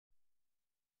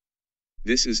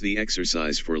This is the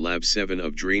exercise for LAB7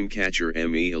 of Dreamcatcher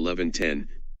ME1110,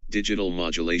 Digital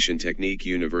Modulation Technique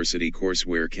University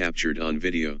courseware captured on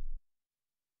video.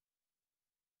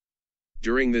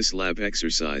 During this lab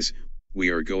exercise, we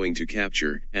are going to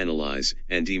capture, analyze,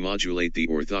 and demodulate the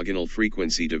orthogonal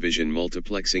frequency division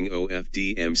multiplexing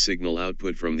OFDM signal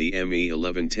output from the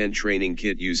ME1110 training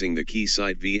kit using the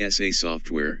Keysight VSA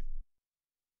software.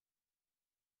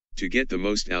 To get the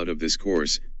most out of this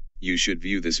course, you should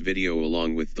view this video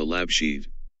along with the lab sheet.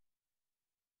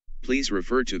 Please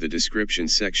refer to the description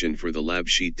section for the lab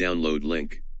sheet download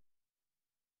link.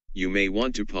 You may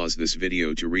want to pause this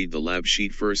video to read the lab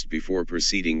sheet first before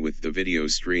proceeding with the video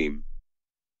stream.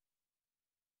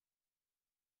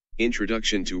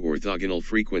 Introduction to Orthogonal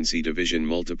Frequency Division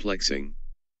Multiplexing.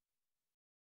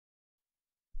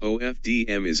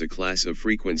 OFDM is a class of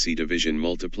frequency division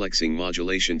multiplexing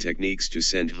modulation techniques to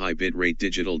send high bitrate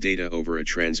digital data over a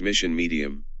transmission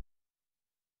medium.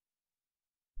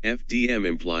 FDM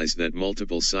implies that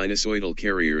multiple sinusoidal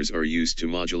carriers are used to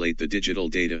modulate the digital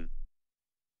data.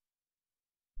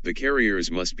 The carriers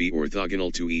must be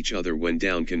orthogonal to each other when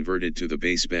down-converted to the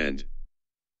baseband.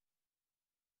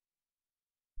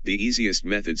 The easiest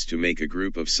methods to make a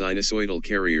group of sinusoidal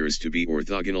carriers to be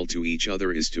orthogonal to each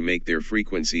other is to make their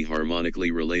frequency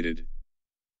harmonically related.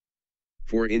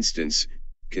 For instance,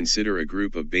 consider a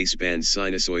group of baseband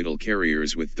sinusoidal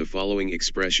carriers with the following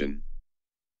expression.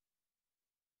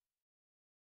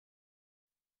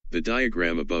 The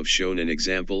diagram above shown an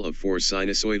example of 4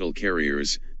 sinusoidal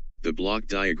carriers, the block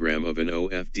diagram of an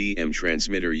OFDM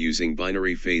transmitter using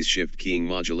binary phase shift keying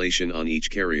modulation on each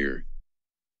carrier.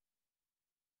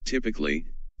 Typically,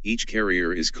 each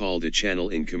carrier is called a channel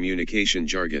in communication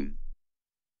jargon.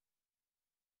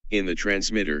 In the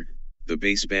transmitter, the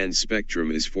baseband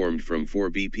spectrum is formed from 4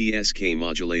 BPSK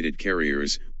modulated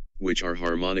carriers, which are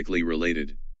harmonically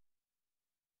related.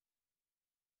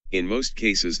 In most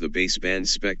cases, the baseband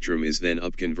spectrum is then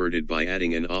upconverted by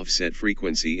adding an offset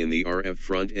frequency in the RF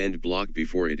front-end block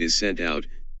before it is sent out,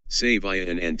 say via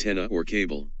an antenna or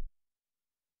cable.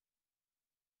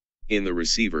 In the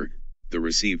receiver, the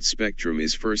received spectrum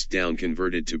is first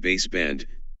down-converted to baseband,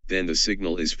 then the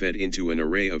signal is fed into an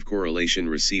array of correlation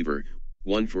receiver,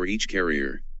 one for each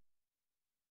carrier.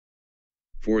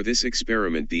 For this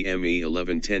experiment, the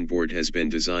ME1110 board has been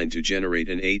designed to generate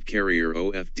an 8-carrier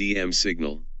OFDM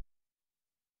signal.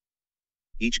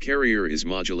 Each carrier is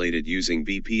modulated using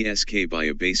BPSK by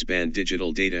a baseband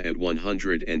digital data at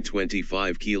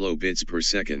 125 kilobits per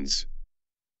second.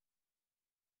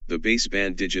 The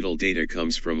baseband digital data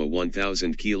comes from a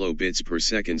 1000 kilobits per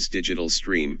second digital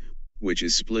stream, which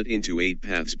is split into 8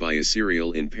 paths by a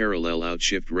serial in parallel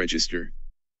outshift register.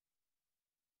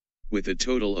 With a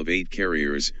total of 8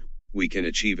 carriers, we can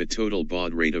achieve a total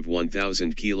baud rate of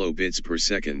 1000 kilobits per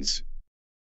second.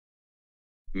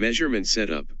 Measurement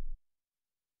setup.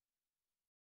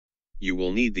 You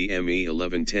will need the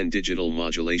ME1110 digital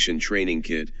modulation training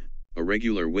kit, a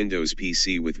regular Windows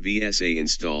PC with VSA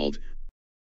installed,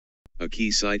 a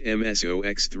Keysight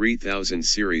MSOX3000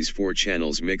 Series 4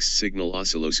 channels mixed signal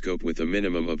oscilloscope with a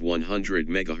minimum of 100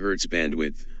 MHz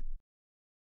bandwidth,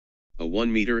 a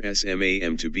 1 meter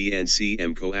SMAM to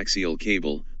BNCM coaxial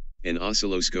cable, an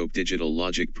oscilloscope digital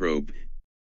logic probe,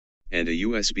 and a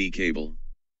USB cable.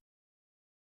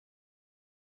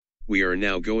 We are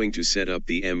now going to set up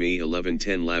the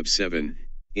ME1110 LAB7,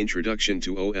 Introduction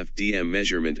to OFDM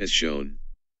measurement as shown.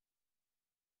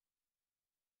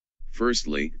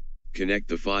 Firstly, connect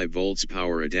the 5 volts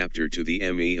power adapter to the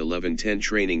ME1110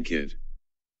 training kit.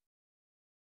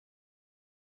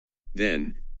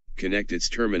 Then, connect its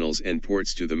terminals and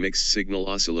ports to the mixed signal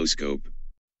oscilloscope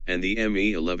and the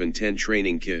ME1110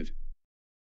 training kit.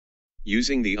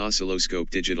 Using the oscilloscope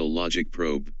digital logic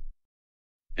probe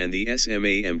and the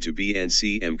SMAM to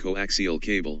BNCM coaxial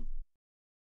cable.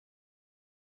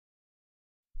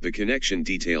 The connection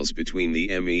details between the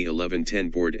ME1110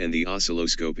 board and the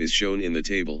oscilloscope is shown in the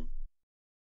table.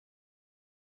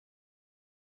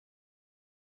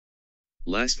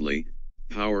 Lastly,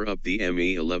 power up the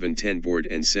ME1110 board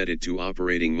and set it to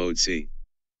operating mode C.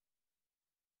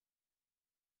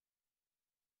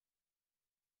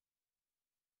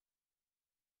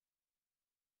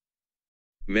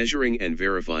 Measuring and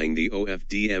verifying the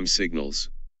OFDM signals.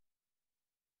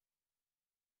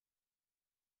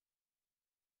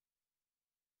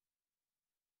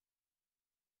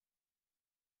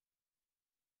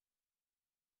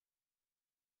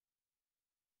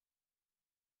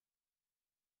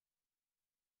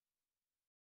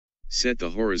 Set the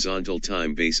horizontal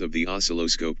time base of the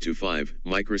oscilloscope to 5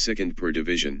 microsecond per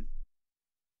division.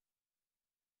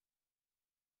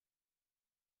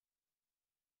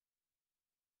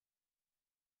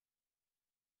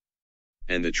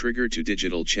 and the trigger to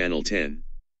digital channel 10.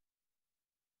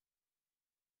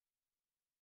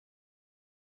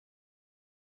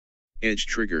 Edge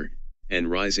trigger, and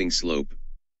rising slope.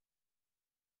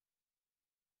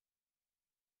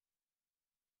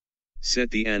 Set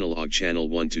the analog channel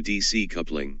 1 to DC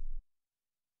coupling.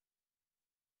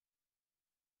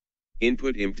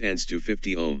 Input impedance to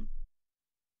 50 ohm.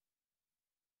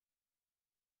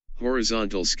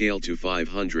 Horizontal scale to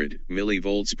 500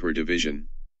 mV per division.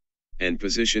 And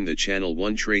position the channel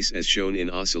 1 trace as shown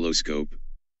in oscilloscope.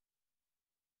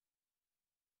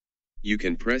 You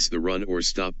can press the run or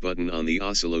stop button on the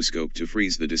oscilloscope to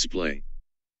freeze the display.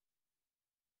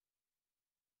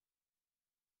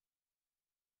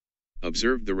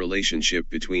 Observe the relationship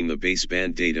between the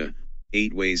baseband data,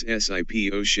 8-ways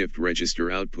SIPO shift register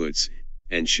outputs,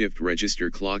 and shift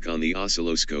register clock on the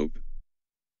oscilloscope.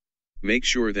 Make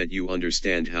sure that you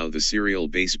understand how the serial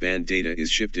baseband data is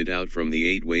shifted out from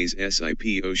the 8-ways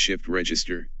SIPO shift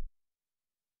register.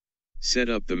 Set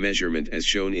up the measurement as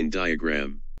shown in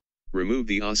diagram. Remove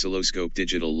the oscilloscope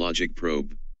digital logic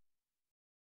probe.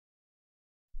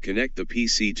 Connect the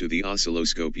PC to the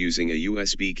oscilloscope using a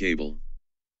USB cable.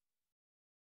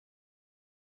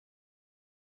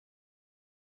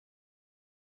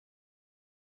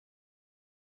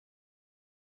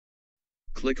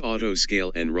 Click Auto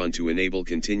Scale and Run to enable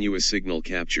continuous signal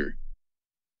capture.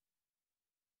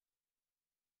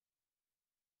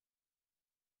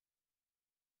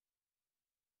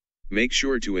 Make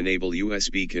sure to enable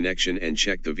USB connection and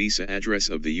check the VISA address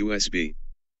of the USB.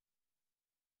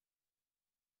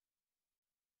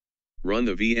 Run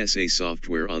the VSA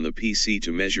software on the PC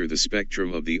to measure the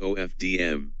spectrum of the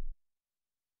OFDM.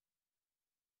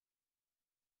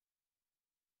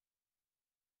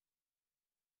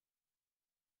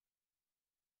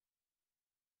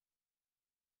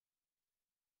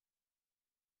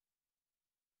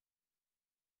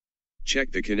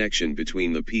 Check the connection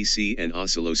between the PC and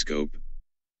oscilloscope.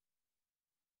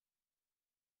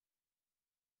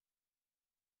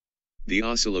 The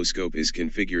oscilloscope is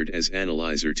configured as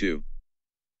Analyzer 2.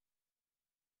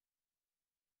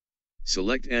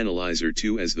 Select Analyzer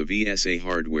 2 as the VSA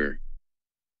hardware.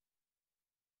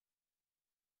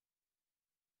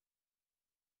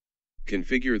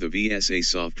 Configure the VSA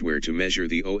software to measure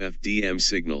the OFDM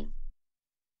signal.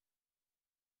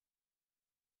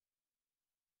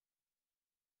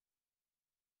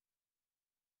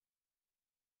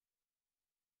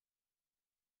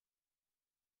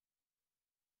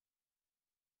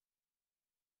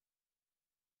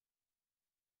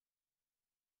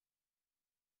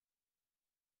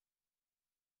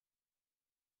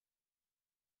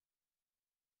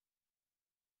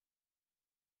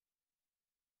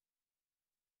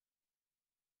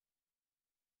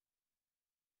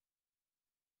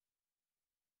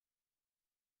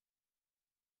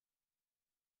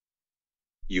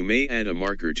 You may add a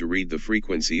marker to read the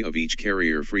frequency of each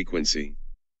carrier frequency.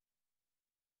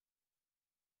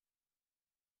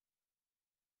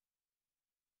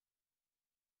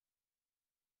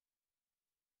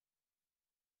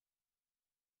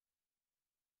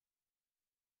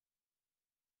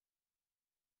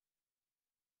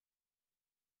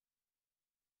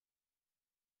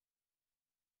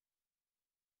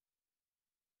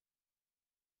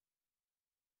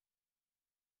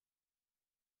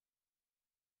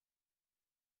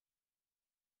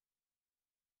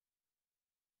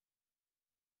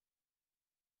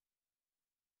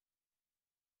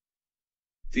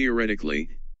 Theoretically,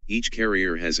 each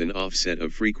carrier has an offset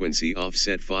of frequency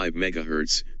offset 5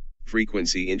 MHz,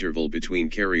 frequency interval between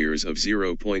carriers of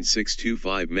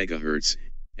 0.625 MHz,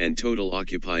 and total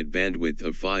occupied bandwidth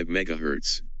of 5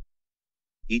 MHz.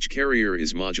 Each carrier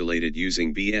is modulated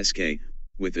using BSK,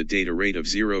 with a data rate of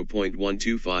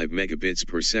 0.125 megabits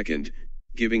per second,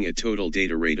 giving a total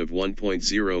data rate of 1.0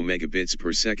 megabits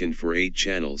per second for 8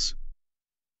 channels.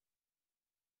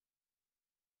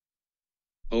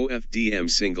 OFDM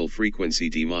single frequency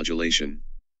demodulation.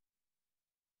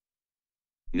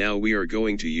 Now we are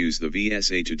going to use the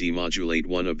VSA to demodulate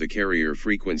one of the carrier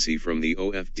frequency from the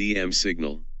OFDM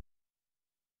signal.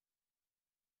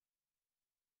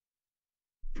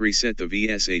 Preset the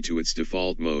VSA to its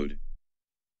default mode.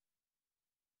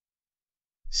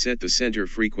 Set the center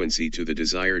frequency to the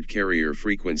desired carrier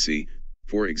frequency,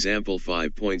 for example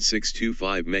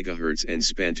 5.625 MHz, and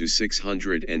span to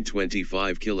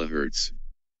 625 kHz.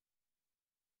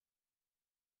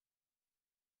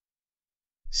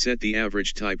 Set the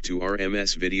average type to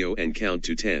RMS video and count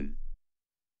to 10.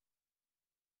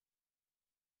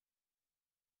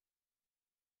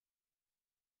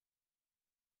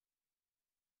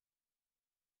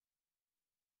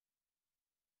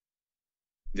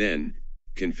 Then,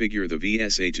 Configure the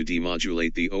VSA to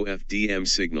demodulate the OFDM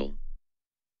signal.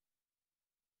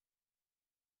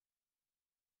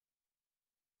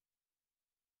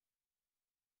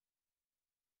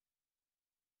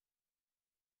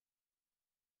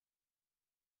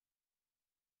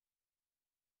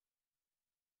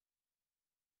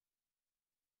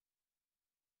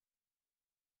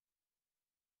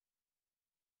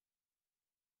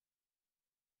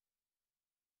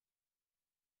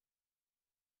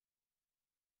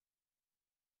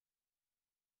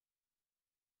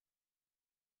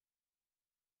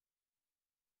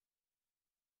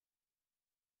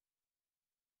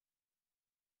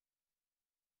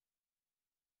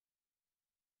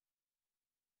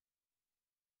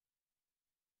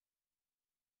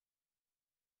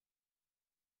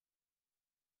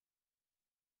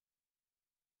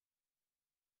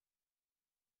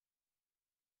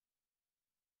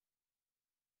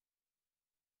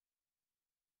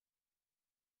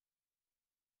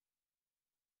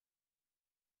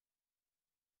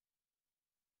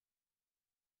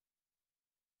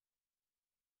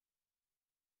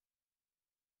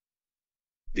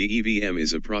 The EVM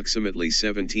is approximately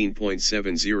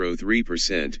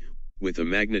 17.703%, with a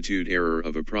magnitude error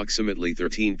of approximately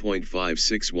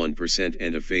 13.561%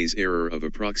 and a phase error of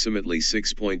approximately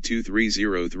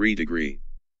 6.2303 degree.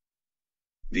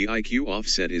 The IQ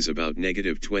offset is about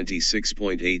negative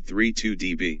 26.832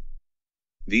 dB.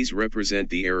 These represent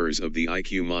the errors of the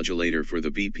IQ modulator for the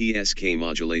BPSK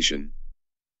modulation.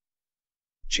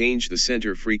 Change the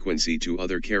center frequency to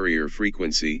other carrier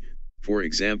frequency, for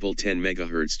example 10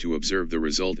 MHz, to observe the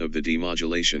result of the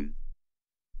demodulation.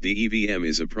 The EVM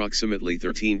is approximately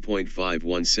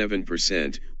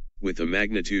 13.517%, with a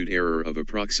magnitude error of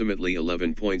approximately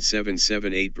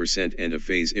 11.778% and a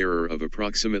phase error of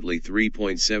approximately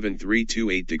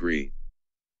 3.7328 degree.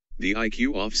 The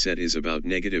IQ offset is about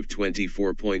negative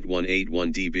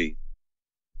 24.181 dB.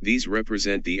 These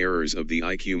represent the errors of the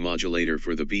IQ modulator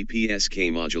for the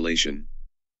BPSK modulation.